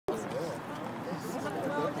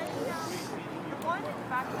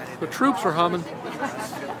The troops are humming.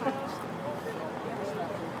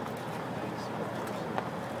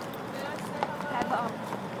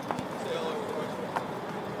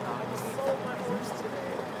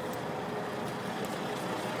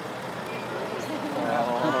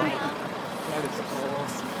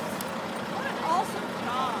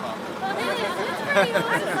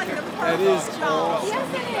 That is awesome. Yes,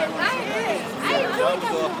 it is. I agree. I really come to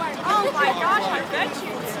work. Oh my gosh, I bet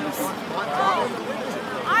you do. Oh,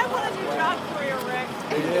 I want a new job for you, Rick.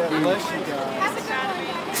 Yeah, bless you guys. Have a good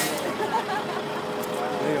one.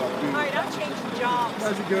 They are beautiful. All right, I'm changing jobs.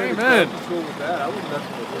 How's it going? Amen. Cool with that. I wouldn't mess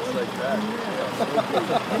with a horse like that.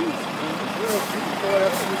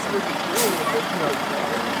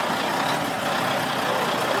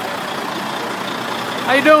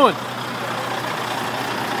 How you doing?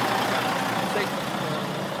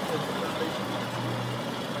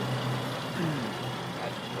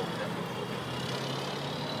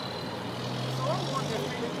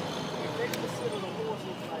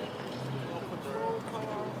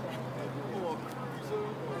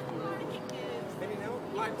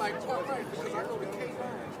 Like quite right, because I know the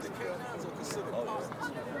K9s. The K9s are considered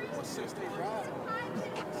positives. Or 6-day ride.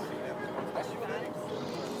 That's unique.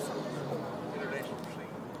 International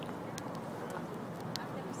scene.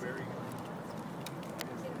 Very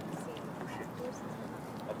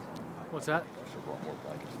What's that?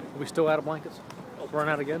 Are we still out of blankets? Run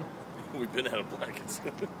out again? We've been out of blankets.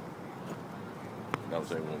 I was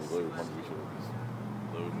saying when we load, maybe we should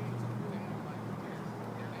have load.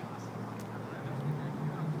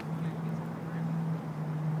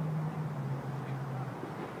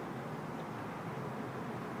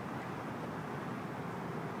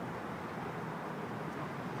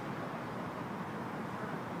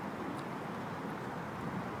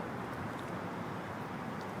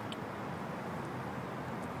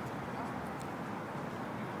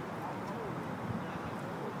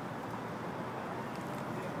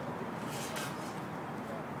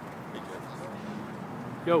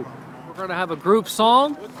 Yo, we're going to have a group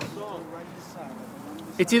song.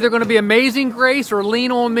 It's either going to be Amazing Grace or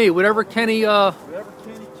Lean on Me, whatever Kenny Whatever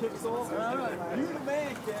Kenny kicks off. All right. You're the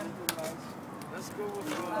man, Kenny. Let's go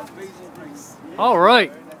with Amazing Grace. All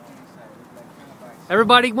right.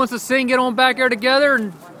 Everybody wants to sing, get on back there together.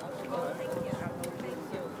 And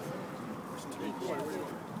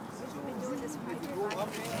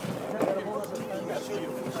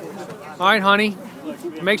all right, honey.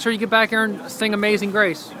 Make sure you get back here and sing Amazing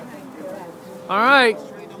Grace. All right.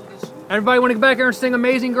 Everybody want to get back here and sing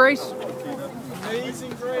Amazing Grace?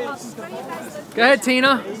 Amazing Grace. Go ahead,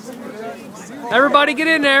 Tina. Everybody get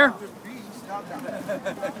in there.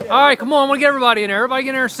 All right, come on. I want to get everybody in there. Everybody get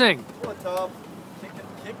in there and sing. Come on, Tom.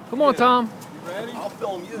 Come on, Tom. You ready? I'll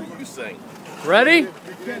film you. You sing. Ready? You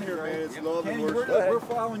can here, man. It's love and worship. We're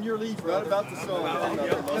following your lead, right about the song.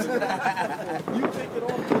 You take it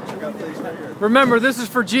on. Put your place right here. Remember, this is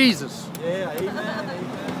for Jesus. Yeah, amen,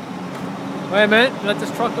 amen. Wait a minute. Let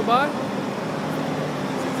this truck go by. The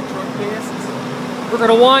truck passes. We're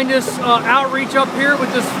going to wind this outreach up here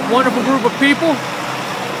with this wonderful group of people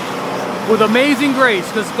with Amazing Grace,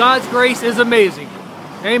 because God's grace is amazing.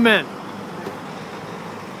 Amen.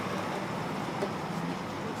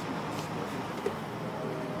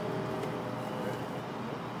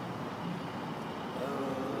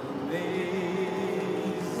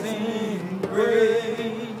 Amazing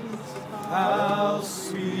grace, how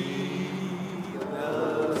sweet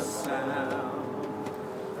the sound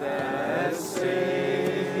that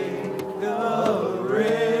saved a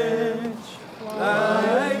wretch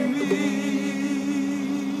like me.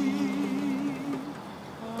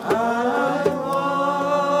 I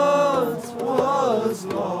once was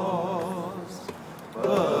lost,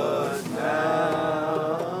 but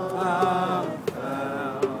now I'm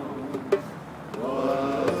found.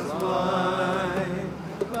 Was blind,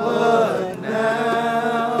 but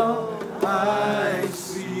now I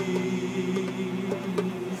see.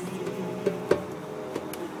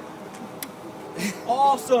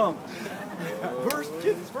 Awesome. Verse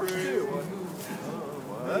 2.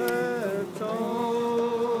 I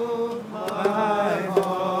told my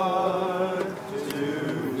heart to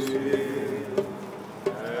sing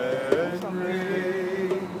and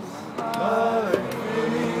raise my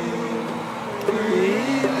faith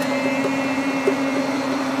freely.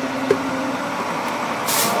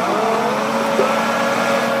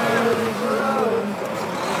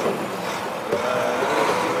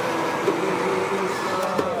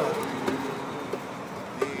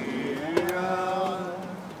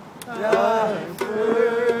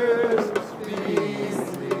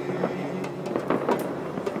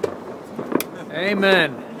 Amen.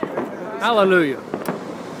 Hallelujah. All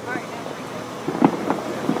right,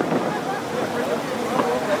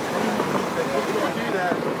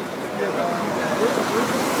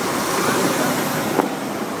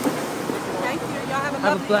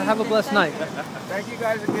 Have a blessed night. Thank you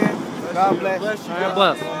guys again. God bless. Bless you. God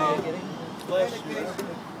bless. Bless you.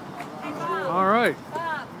 All right.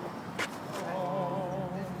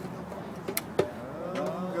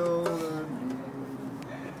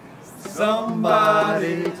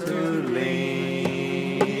 Somebody to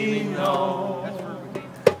lean on.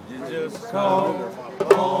 You just call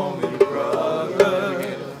on me, brother,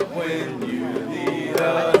 when you need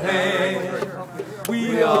a hand.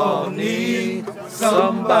 We all need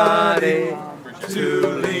somebody to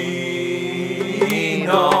lean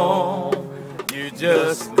on. You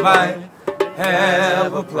just might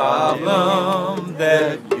have a problem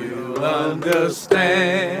that you'll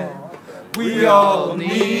understand. We all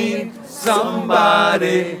need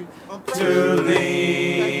somebody to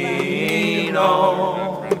lean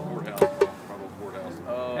on.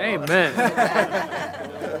 Amen.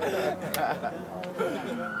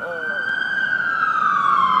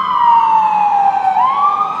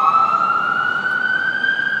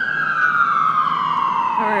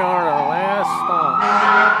 Here we are at our last stop.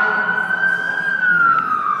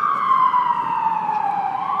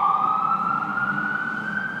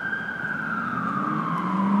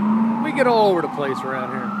 We get all over the place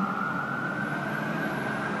around here.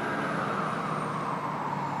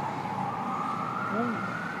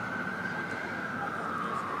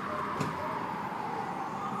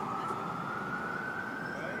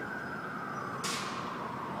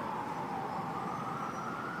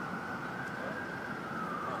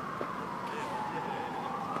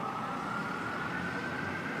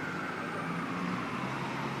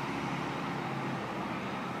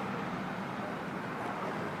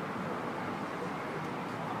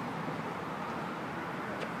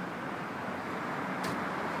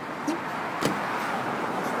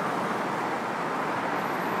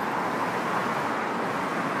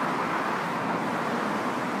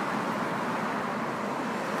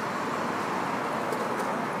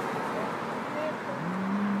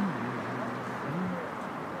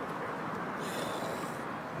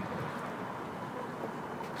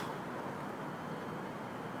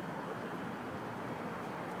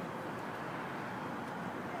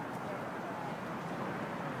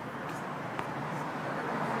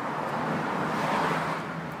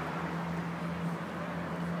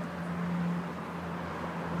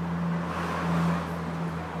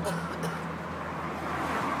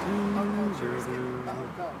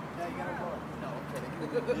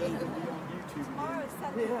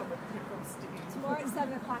 Tomorrow at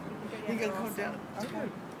 7 o'clock you can You gotta come down.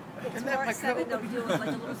 Tomorrow at 7 they'll do like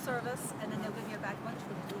a little service and then they'll give you a back lunch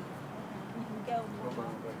for the week. You can go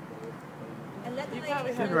and let the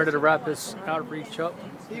ladies Getting ready to wrap this outreach up.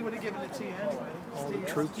 He would have given it to you anyway. All the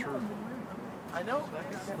troops are I know.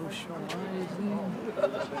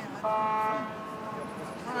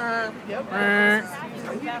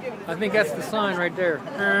 I think that's the sign right there.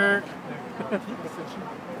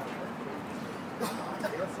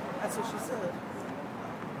 That's what she said.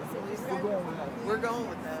 We're going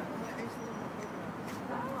with that.